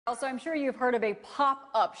Also, I'm sure you've heard of a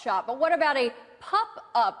pop-up shop, but what about a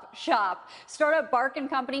pup-up shop? Startup Bark &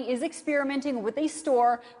 Company is experimenting with a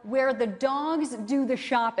store where the dogs do the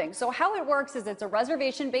shopping. So how it works is it's a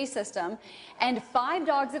reservation-based system, and 5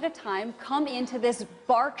 dogs at a time come into this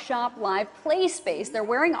Bark Shop Live play space. They're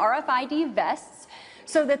wearing RFID vests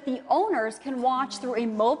so that the owners can watch through a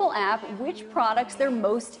mobile app which products they're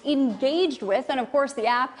most engaged with. And of course, the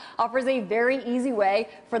app offers a very easy way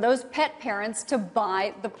for those pet parents to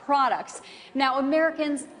buy the products. Now,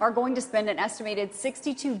 Americans are going to spend an estimated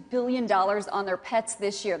 $62 billion on their pets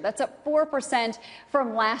this year. That's up 4%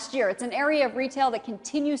 from last year. It's an area of retail that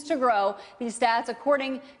continues to grow. These stats,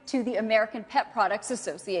 according to the American Pet Products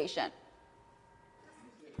Association.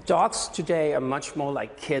 Dogs today are much more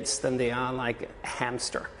like kids than they are like a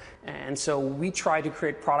hamster. And so we try to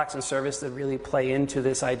create products and services that really play into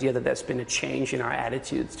this idea that there's been a change in our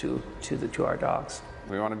attitudes to our dogs.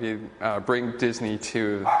 We want to bring Disney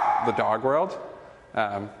to the dog world,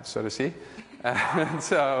 so to see. And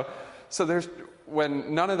so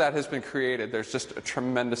when none of that has been created, there's just a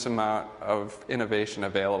tremendous amount of innovation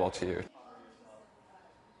available to you.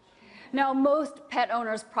 Now, most pet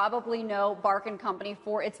owners probably know Bark & Company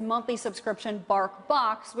for its monthly subscription Bark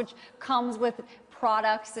Box, which comes with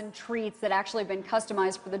products and treats that actually have been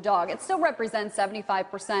customized for the dog. It still represents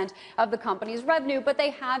 75% of the company's revenue, but they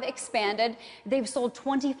have expanded. They've sold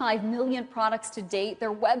 25 million products to date.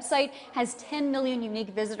 Their website has 10 million unique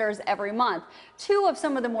visitors every month. 2 of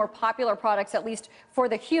some of the more popular products, at least for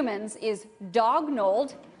the humans, is Dog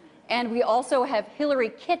Nold, and we also have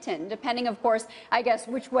Hillary Kitten, depending, of course, I guess,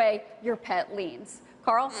 which way your pet leans.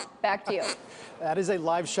 Carl, back to you. That is a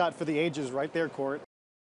live shot for the ages right there, Court.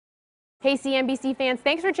 Hey, CNBC fans,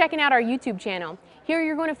 thanks for checking out our YouTube channel. Here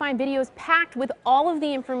you're going to find videos packed with all of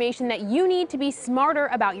the information that you need to be smarter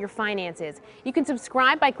about your finances. You can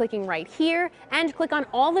subscribe by clicking right here and click on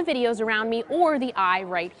all the videos around me or the eye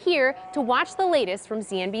right here to watch the latest from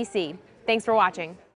CNBC. Thanks for watching.